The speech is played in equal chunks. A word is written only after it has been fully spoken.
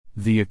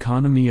The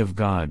economy of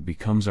God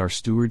becomes our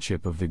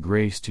stewardship of the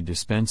grace to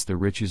dispense the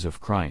riches of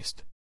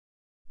Christ.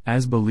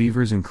 As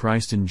believers in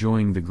Christ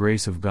enjoying the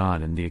grace of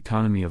God and the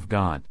economy of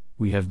God,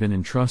 we have been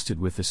entrusted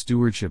with the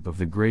stewardship of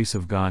the grace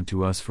of God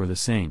to us for the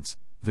saints.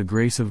 The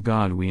grace of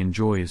God we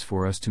enjoy is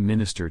for us to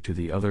minister to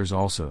the others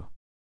also.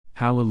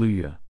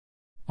 Hallelujah!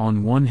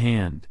 On one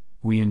hand,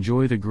 we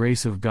enjoy the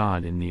grace of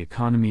God in the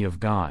economy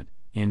of God,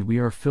 and we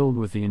are filled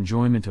with the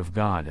enjoyment of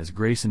God as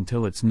grace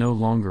until it's no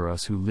longer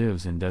us who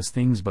lives and does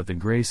things but the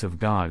grace of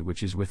God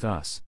which is with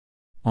us.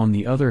 On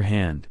the other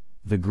hand,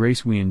 the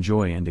grace we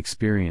enjoy and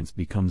experience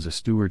becomes a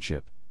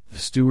stewardship, the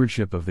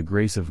stewardship of the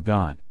grace of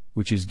God,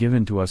 which is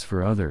given to us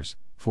for others,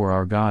 for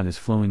our God is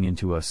flowing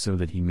into us so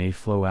that He may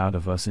flow out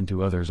of us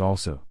into others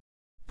also.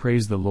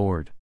 Praise the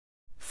Lord.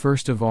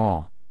 First of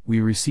all, we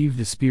receive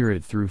the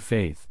Spirit through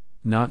faith,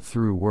 not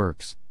through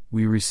works.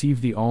 We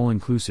receive the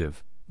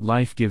all-inclusive,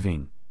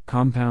 life-giving,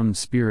 compound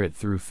Spirit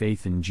through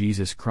faith in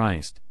Jesus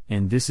Christ,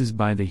 and this is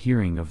by the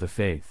hearing of the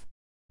faith.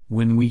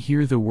 When we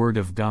hear the Word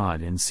of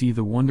God and see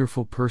the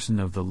wonderful person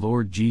of the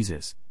Lord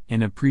Jesus,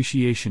 an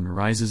appreciation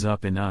rises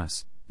up in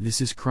us.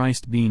 This is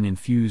Christ being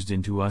infused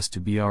into us to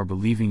be our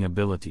believing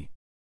ability.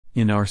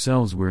 In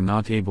ourselves we're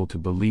not able to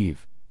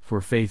believe,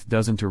 for faith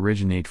doesn't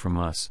originate from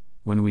us.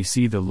 When we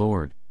see the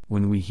Lord,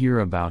 when we hear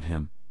about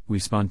Him, we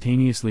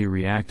spontaneously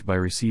react by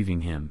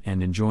receiving Him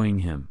and enjoying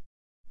Him.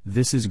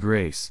 This is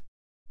grace.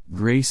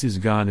 Grace is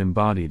God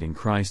embodied in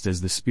Christ as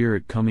the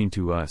Spirit coming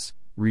to us,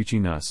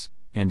 reaching us,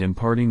 and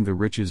imparting the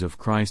riches of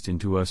Christ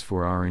into us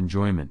for our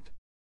enjoyment.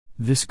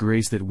 This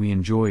grace that we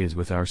enjoy is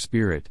with our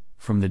spirit.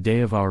 From the day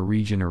of our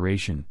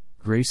regeneration,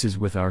 grace is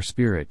with our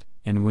spirit,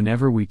 and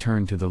whenever we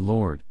turn to the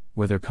Lord,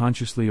 whether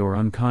consciously or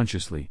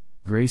unconsciously,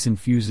 grace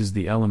infuses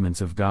the elements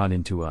of God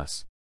into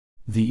us.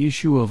 The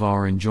issue of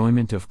our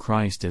enjoyment of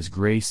Christ as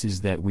grace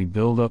is that we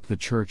build up the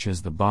church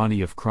as the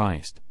body of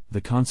Christ. The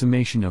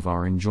consummation of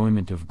our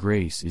enjoyment of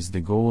grace is the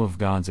goal of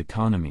God's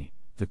economy,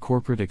 the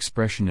corporate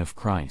expression of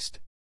Christ.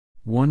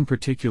 One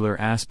particular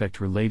aspect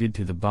related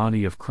to the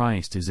body of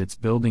Christ is its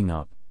building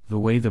up. The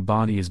way the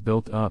body is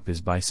built up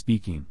is by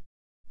speaking.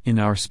 In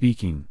our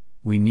speaking,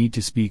 we need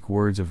to speak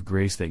words of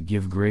grace that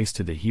give grace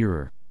to the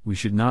hearer. We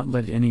should not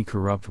let any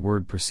corrupt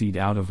word proceed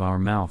out of our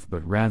mouth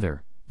but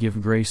rather, give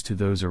grace to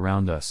those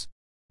around us.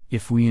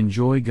 If we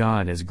enjoy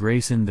God as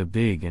grace in the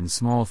big and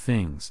small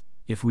things,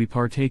 if we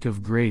partake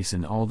of grace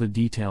in all the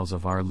details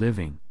of our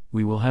living,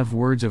 we will have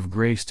words of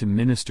grace to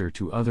minister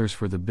to others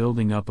for the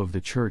building up of the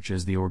church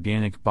as the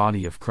organic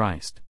body of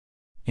Christ.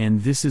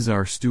 And this is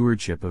our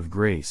stewardship of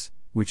grace,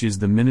 which is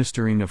the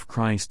ministering of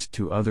Christ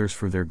to others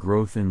for their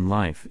growth in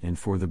life and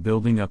for the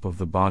building up of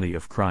the body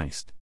of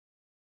Christ.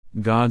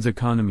 God's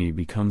economy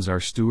becomes our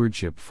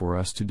stewardship for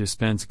us to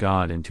dispense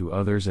God into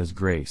others as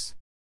grace.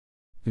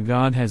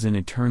 God has an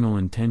eternal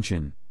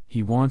intention.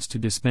 He wants to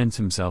dispense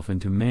Himself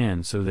into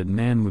man so that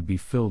man would be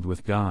filled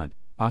with God,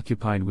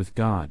 occupied with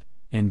God,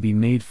 and be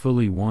made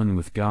fully one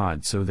with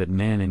God so that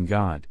man and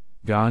God,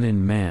 God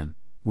and man,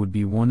 would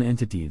be one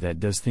entity that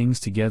does things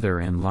together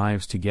and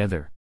lives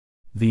together.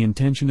 The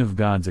intention of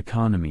God's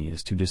economy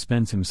is to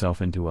dispense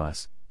Himself into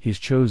us, His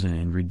chosen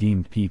and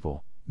redeemed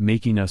people,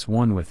 making us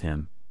one with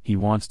Him. He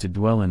wants to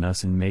dwell in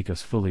us and make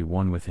us fully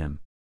one with Him.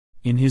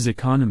 In His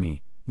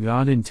economy,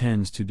 God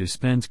intends to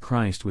dispense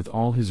Christ with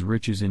all His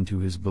riches into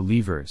His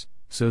believers,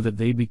 so that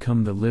they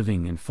become the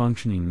living and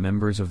functioning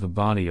members of the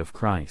body of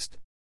Christ.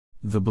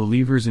 The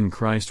believers in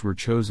Christ were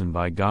chosen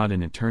by God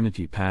in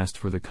eternity past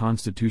for the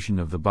constitution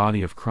of the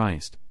body of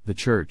Christ, the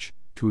church,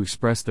 to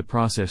express the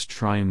process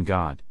triune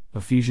God,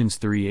 Ephesians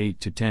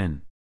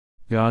 3:8-10.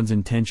 God's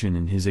intention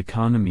in His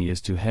economy is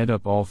to head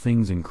up all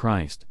things in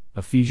Christ,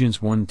 Ephesians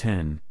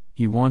 1:10.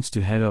 He wants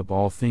to head up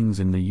all things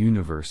in the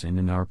universe and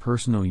in our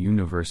personal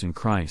universe in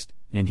Christ,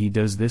 and He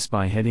does this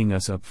by heading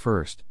us up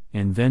first,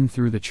 and then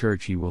through the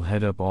church He will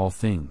head up all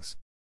things.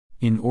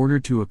 In order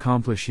to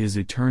accomplish His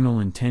eternal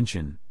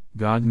intention,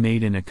 God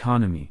made an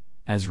economy,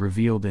 as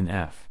revealed in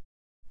F.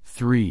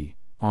 3,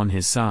 on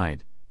His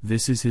side.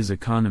 This is His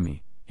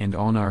economy, and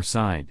on our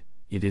side,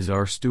 it is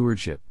our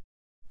stewardship.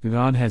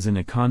 God has an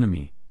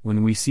economy.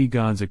 When we see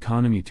God's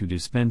economy to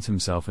dispense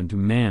Himself into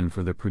man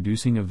for the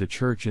producing of the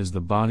church as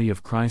the body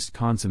of Christ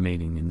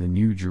consummating in the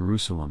New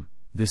Jerusalem,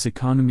 this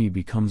economy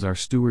becomes our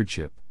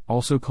stewardship,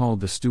 also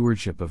called the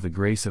stewardship of the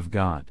grace of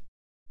God.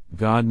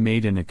 God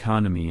made an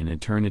economy in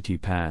eternity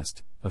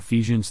past,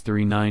 Ephesians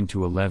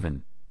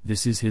 3:9-11.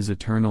 This is His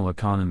eternal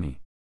economy.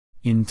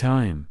 In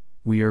time,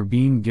 we are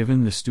being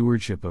given the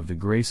stewardship of the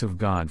grace of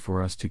God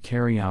for us to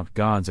carry out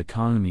God's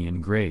economy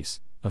in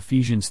grace,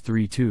 Ephesians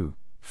 3:2,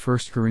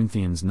 1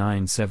 Corinthians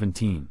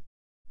 9:17.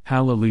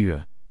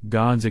 Hallelujah!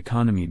 God's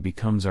economy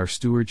becomes our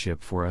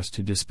stewardship for us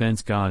to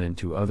dispense God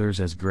into others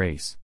as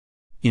grace.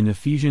 In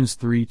Ephesians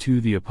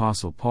 3:2 the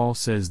Apostle Paul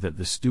says that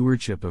the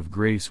stewardship of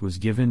grace was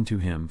given to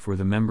him for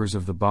the members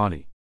of the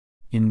body.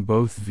 In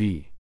both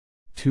v.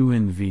 2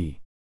 and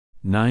v.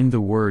 9 the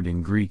word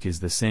in Greek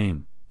is the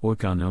same,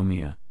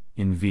 oikonomia.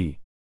 In v.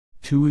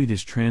 2 it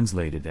is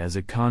translated as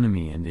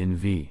economy and in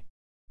v.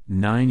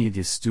 9 it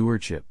is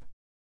stewardship.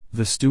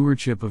 The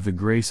stewardship of the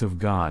grace of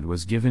God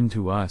was given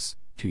to us,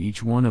 to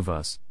each one of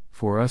us,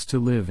 for us to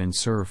live and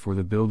serve for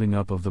the building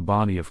up of the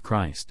body of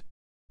Christ.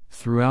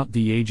 Throughout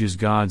the ages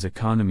God's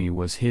economy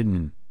was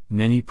hidden.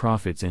 Many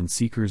prophets and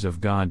seekers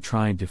of God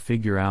tried to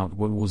figure out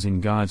what was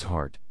in God's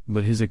heart,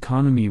 but His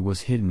economy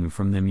was hidden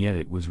from them, yet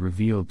it was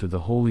revealed to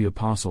the holy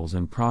apostles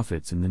and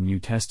prophets in the New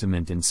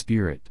Testament in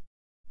spirit.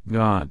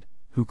 God,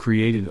 who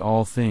created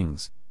all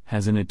things,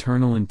 has an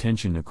eternal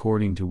intention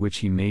according to which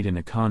He made an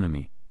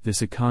economy.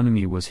 This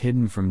economy was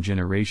hidden from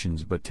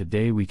generations, but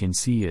today we can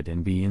see it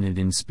and be in it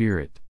in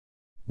spirit.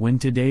 When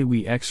today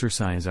we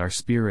exercise our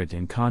spirit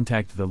and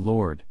contact the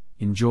Lord,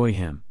 enjoy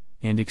Him,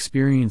 and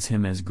experience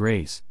Him as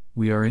grace,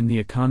 we are in the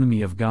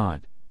economy of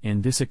God,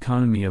 and this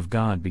economy of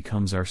God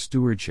becomes our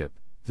stewardship,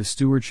 the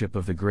stewardship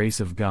of the grace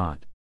of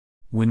God.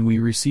 When we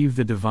receive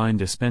the divine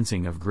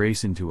dispensing of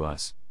grace into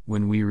us,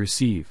 when we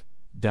receive,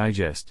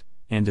 digest,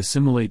 and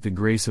assimilate the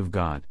grace of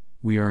God,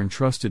 we are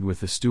entrusted with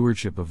the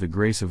stewardship of the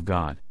grace of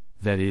God,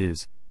 that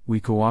is, we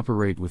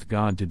cooperate with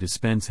God to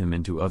dispense Him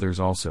into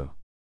others also.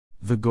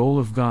 The goal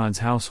of God's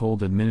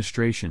household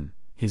administration,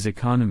 His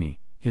economy,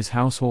 His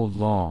household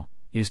law,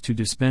 is to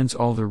dispense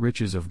all the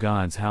riches of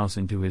God's house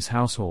into His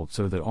household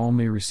so that all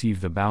may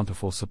receive the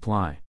bountiful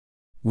supply.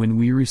 When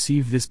we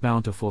receive this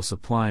bountiful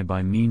supply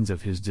by means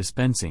of His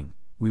dispensing,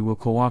 we will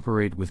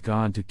cooperate with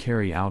God to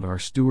carry out our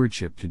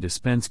stewardship to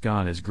dispense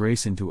God as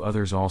grace into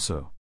others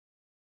also.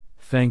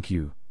 Thank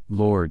you,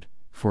 Lord,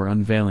 for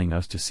unveiling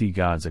us to see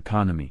God's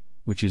economy,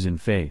 which is in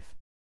faith.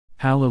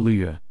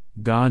 Hallelujah!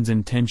 God's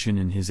intention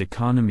in His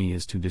economy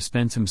is to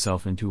dispense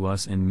Himself into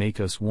us and make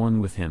us one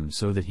with Him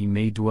so that He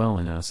may dwell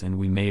in us and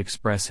we may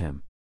express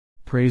Him.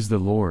 Praise the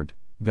Lord!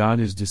 God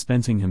is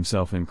dispensing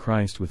Himself in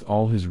Christ with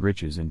all His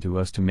riches into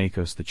us to make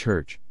us the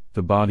church,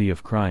 the body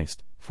of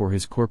Christ, for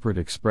His corporate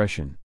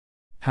expression.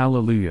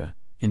 Hallelujah!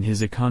 In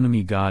His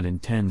economy God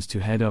intends to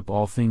head up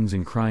all things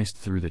in Christ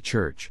through the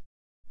church.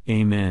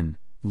 Amen.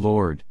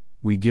 Lord,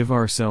 we give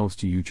ourselves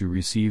to You to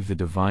receive the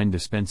divine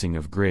dispensing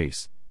of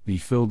grace, be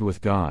filled with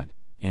God,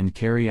 and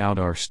carry out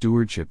our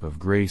stewardship of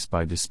grace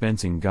by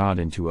dispensing God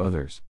into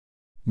others.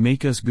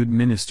 Make us good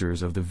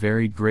ministers of the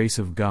varied grace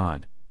of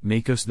God,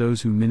 make us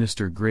those who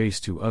minister grace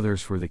to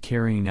others for the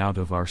carrying out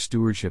of our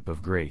stewardship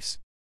of grace.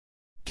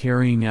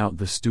 Carrying out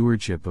the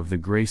stewardship of the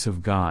grace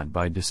of God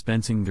by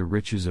dispensing the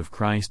riches of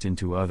Christ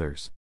into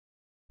others.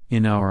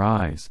 In our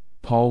eyes,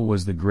 Paul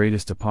was the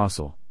greatest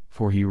apostle,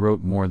 for he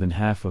wrote more than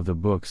half of the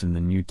books in the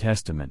New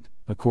Testament.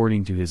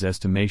 According to his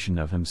estimation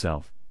of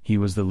himself, he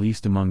was the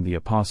least among the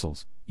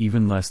apostles,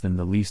 even less than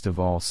the least of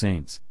all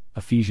saints.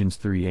 Ephesians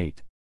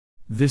 3:8.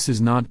 This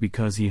is not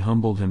because he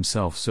humbled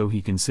himself so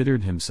he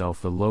considered himself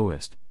the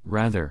lowest,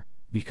 rather,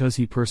 because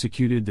he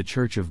persecuted the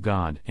church of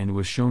God and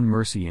was shown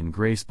mercy and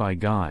grace by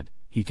God,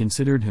 he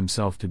considered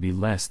himself to be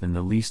less than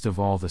the least of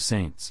all the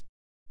saints.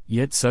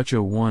 Yet such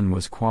a one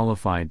was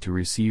qualified to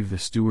receive the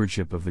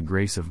stewardship of the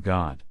grace of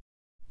God.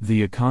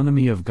 The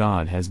economy of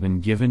God has been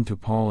given to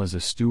Paul as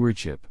a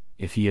stewardship.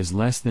 If he is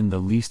less than the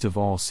least of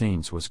all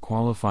saints was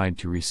qualified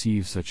to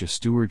receive such a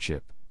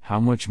stewardship,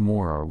 how much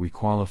more are we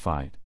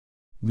qualified?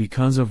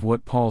 Because of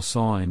what Paul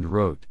saw and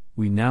wrote,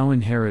 we now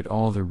inherit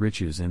all the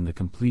riches and the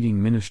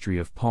completing ministry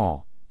of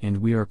Paul,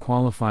 and we are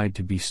qualified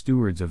to be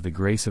stewards of the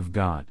grace of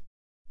God.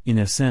 In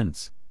a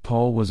sense,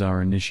 Paul was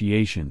our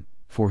initiation,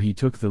 for he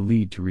took the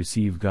lead to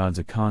receive God's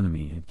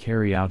economy and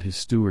carry out his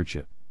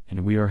stewardship,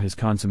 and we are his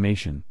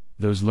consummation,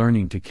 those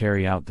learning to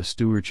carry out the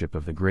stewardship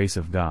of the grace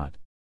of God.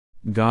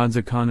 God's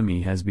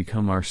economy has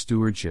become our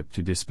stewardship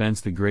to dispense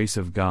the grace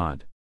of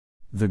God.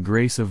 The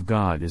grace of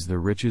God is the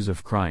riches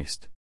of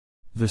Christ.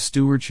 The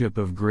stewardship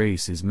of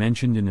grace is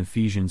mentioned in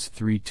Ephesians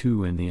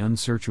 3:2 and the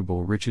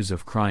unsearchable riches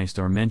of Christ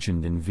are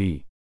mentioned in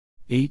v.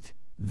 8.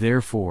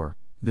 Therefore,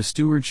 the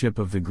stewardship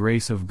of the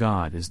grace of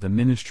God is the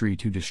ministry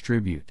to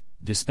distribute,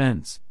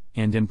 dispense,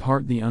 and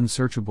impart the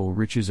unsearchable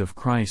riches of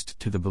Christ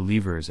to the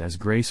believers as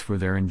grace for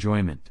their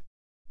enjoyment.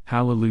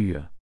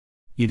 Hallelujah!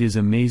 It is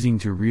amazing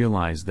to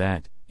realize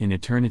that, in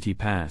eternity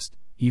past,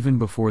 even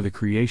before the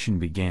creation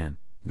began,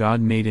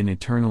 God made an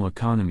eternal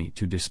economy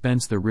to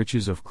dispense the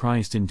riches of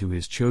Christ into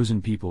His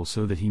chosen people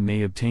so that He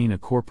may obtain a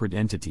corporate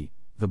entity,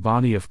 the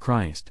body of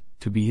Christ,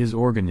 to be His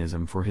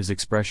organism for His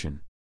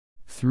expression.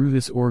 Through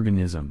this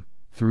organism,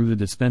 through the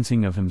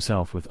dispensing of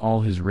Himself with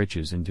all His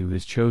riches into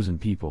His chosen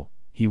people,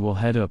 He will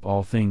head up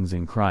all things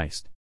in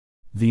Christ.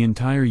 The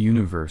entire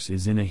universe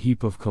is in a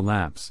heap of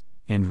collapse,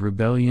 and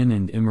rebellion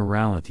and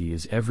immorality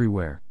is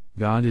everywhere.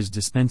 God is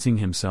dispensing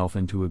Himself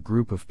into a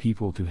group of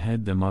people to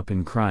head them up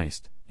in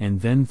Christ,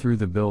 and then through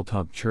the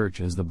built-up church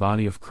as the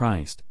body of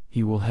Christ,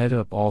 He will head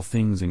up all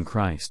things in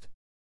Christ.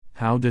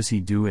 How does He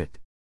do it?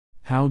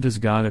 How does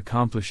God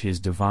accomplish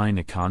His divine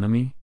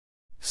economy?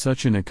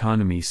 Such an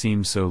economy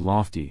seems so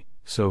lofty,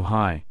 so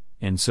high,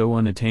 and so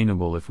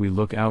unattainable if we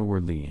look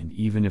outwardly and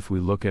even if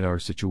we look at our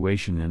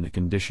situation and the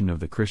condition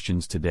of the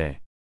Christians today.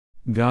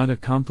 God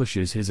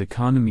accomplishes His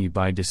economy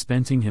by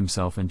dispensing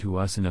Himself into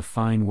us in a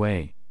fine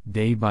way.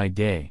 Day by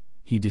day,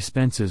 He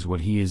dispenses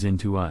what He is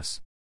into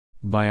us.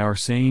 By our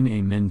saying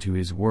Amen to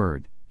His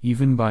word,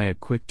 even by a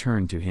quick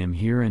turn to Him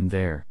here and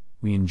there,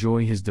 we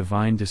enjoy His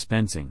divine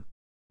dispensing.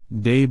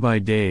 Day by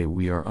day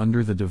we are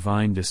under the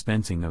divine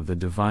dispensing of the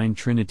divine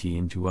Trinity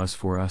into us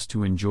for us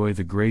to enjoy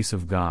the grace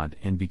of God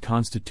and be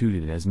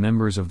constituted as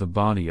members of the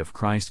body of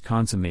Christ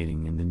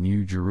consummating in the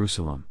New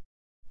Jerusalem.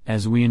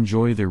 As we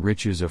enjoy the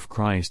riches of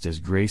Christ as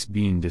grace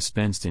being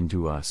dispensed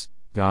into us,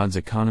 God's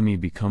economy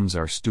becomes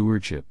our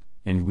stewardship,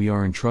 and we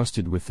are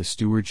entrusted with the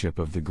stewardship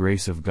of the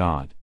grace of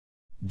God.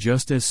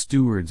 Just as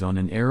stewards on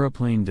an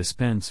aeroplane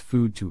dispense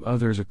food to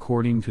others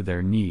according to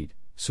their need,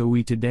 so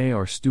we today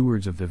are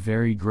stewards of the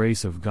very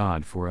grace of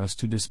God for us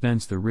to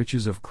dispense the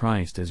riches of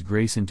Christ as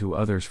grace into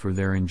others for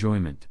their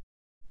enjoyment.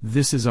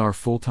 This is our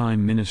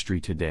full-time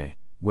ministry today,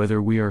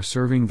 whether we are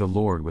serving the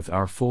Lord with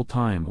our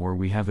full-time or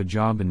we have a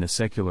job in the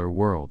secular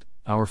world.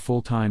 Our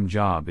full-time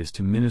job is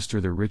to minister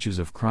the riches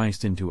of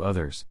Christ into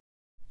others.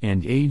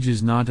 And age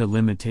is not a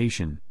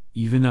limitation.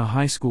 Even a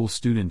high school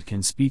student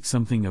can speak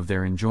something of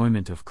their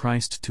enjoyment of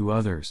Christ to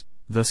others,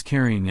 thus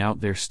carrying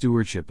out their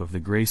stewardship of the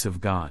grace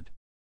of God.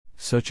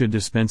 Such a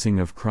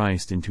dispensing of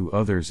Christ into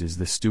others is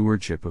the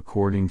stewardship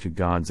according to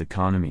God's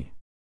economy.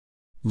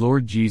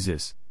 Lord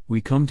Jesus,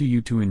 we come to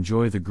you to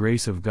enjoy the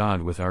grace of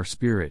God with our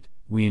spirit.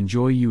 We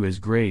enjoy you as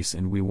grace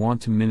and we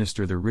want to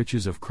minister the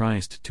riches of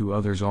Christ to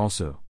others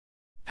also.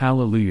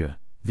 Hallelujah,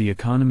 the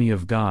economy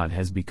of God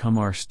has become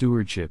our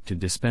stewardship to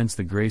dispense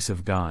the grace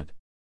of God.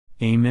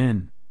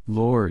 Amen.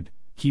 Lord,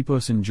 keep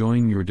us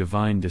enjoying your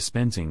divine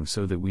dispensing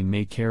so that we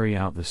may carry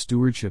out the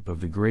stewardship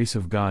of the grace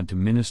of God to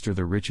minister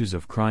the riches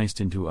of Christ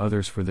into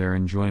others for their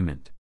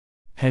enjoyment.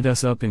 Head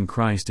us up in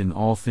Christ in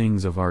all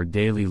things of our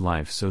daily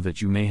life so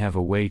that you may have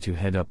a way to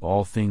head up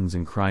all things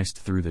in Christ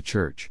through the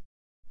church.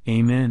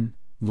 Amen.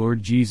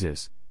 Lord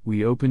Jesus,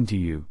 we open to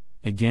you,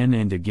 again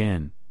and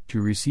again,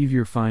 to receive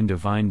your fine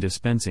divine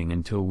dispensing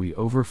until we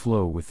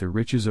overflow with the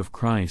riches of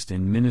Christ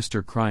and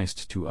minister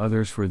Christ to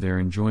others for their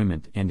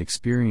enjoyment and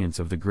experience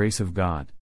of the grace of God.